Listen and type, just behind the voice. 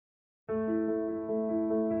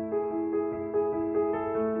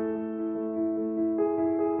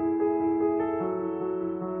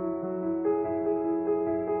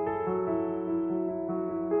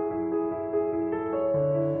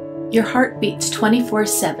Your heart beats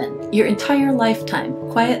 24/7, your entire lifetime,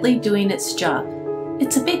 quietly doing its job.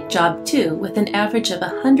 It's a big job too, with an average of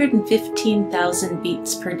 115,000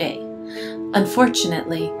 beats per day.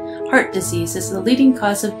 Unfortunately, heart disease is the leading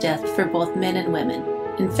cause of death for both men and women.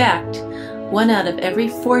 In fact, 1 out of every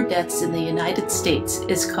 4 deaths in the United States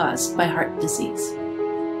is caused by heart disease.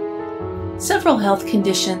 Several health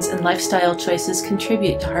conditions and lifestyle choices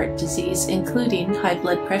contribute to heart disease, including high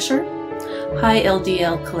blood pressure, high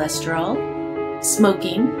LDL cholesterol,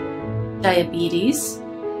 smoking, diabetes,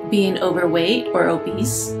 being overweight or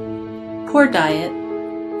obese, poor diet,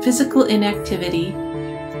 physical inactivity,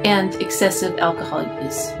 and excessive alcohol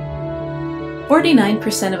use.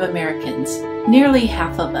 49% of Americans, nearly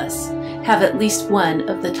half of us, have at least one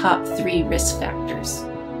of the top 3 risk factors.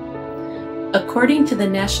 According to the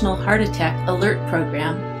National Heart Attack Alert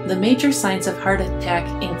Program, the major signs of heart attack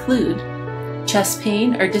include chest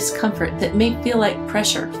pain or discomfort that may feel like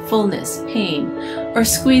pressure, fullness, pain, or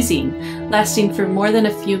squeezing lasting for more than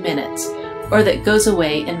a few minutes, or that goes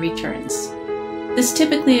away and returns. This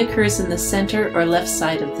typically occurs in the center or left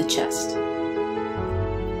side of the chest.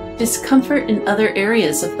 Discomfort in other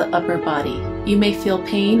areas of the upper body. You may feel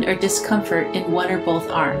pain or discomfort in one or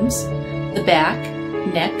both arms, the back,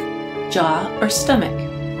 neck, jaw, or stomach.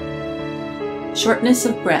 Shortness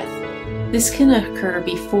of breath. This can occur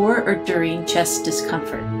before or during chest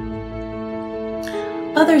discomfort.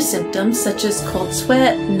 Other symptoms such as cold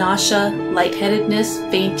sweat, nausea, lightheadedness,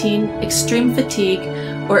 fainting, extreme fatigue,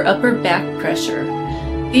 or upper back pressure.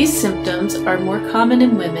 These symptoms are more common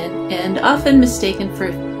in women and often mistaken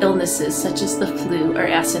for illnesses such as the flu or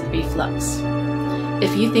acid reflux.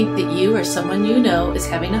 If you think that you or someone you know is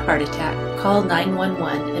having a heart attack, call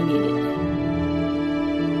 911 immediately.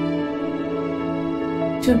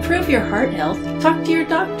 To improve your heart health, talk to your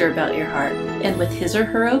doctor about your heart, and with his or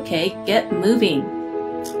her okay, get moving.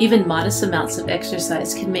 Even modest amounts of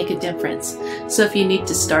exercise can make a difference, so if you need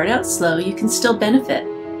to start out slow, you can still benefit.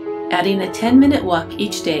 Adding a 10-minute walk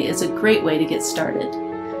each day is a great way to get started.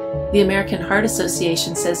 The American Heart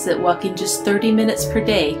Association says that walking just 30 minutes per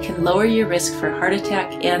day can lower your risk for heart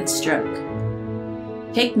attack and stroke.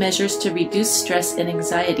 Take measures to reduce stress and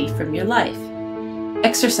anxiety from your life.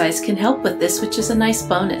 Exercise can help with this, which is a nice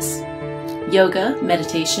bonus. Yoga,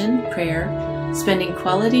 meditation, prayer, spending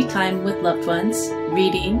quality time with loved ones,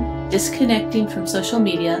 reading, disconnecting from social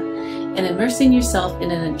media, and immersing yourself in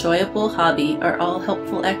an enjoyable hobby are all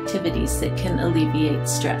helpful activities that can alleviate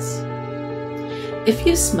stress. If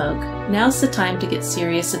you smoke, now's the time to get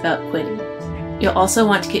serious about quitting. You'll also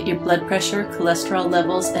want to get your blood pressure, cholesterol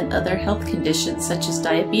levels, and other health conditions such as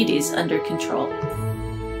diabetes under control.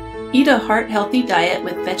 Eat a heart-healthy diet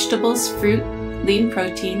with vegetables, fruit, lean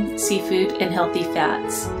protein, seafood, and healthy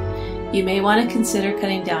fats. You may want to consider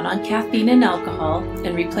cutting down on caffeine and alcohol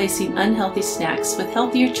and replacing unhealthy snacks with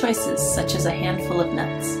healthier choices such as a handful of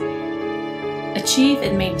nuts. Achieve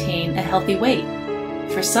and maintain a healthy weight.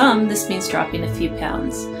 For some, this means dropping a few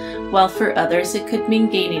pounds, while for others it could mean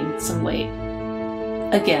gaining some weight.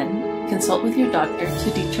 Again, consult with your doctor to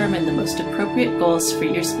determine the most appropriate goals for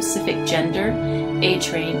your specific gender,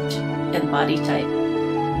 age range, and body type.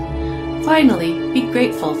 Finally, be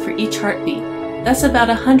grateful for each heartbeat. That's about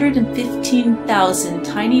 115,000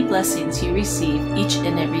 tiny blessings you receive each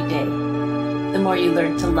and every day. The more you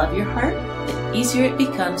learn to love your heart, the easier it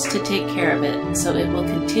becomes to take care of it, so it will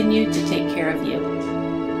continue to take care of you.